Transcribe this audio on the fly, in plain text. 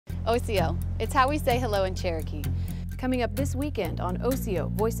Osiyo. It's how we say hello in Cherokee. Coming up this weekend on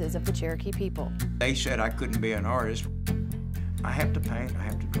Osiyo, Voices of the Cherokee People. They said I couldn't be an artist. I have to paint, I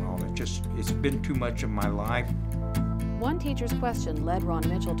have to draw. It's been too much of my life. One teacher's question led Ron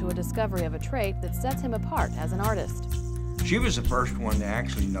Mitchell to a discovery of a trait that sets him apart as an artist. She was the first one to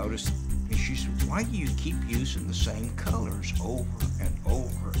actually notice. And she said, why do you keep using the same colors over and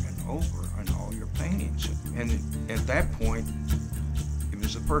over and over in all your paintings? And at that point, it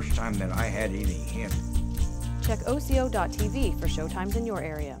was the first time that I had any hint. Check Osio.tv for showtimes in your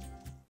area.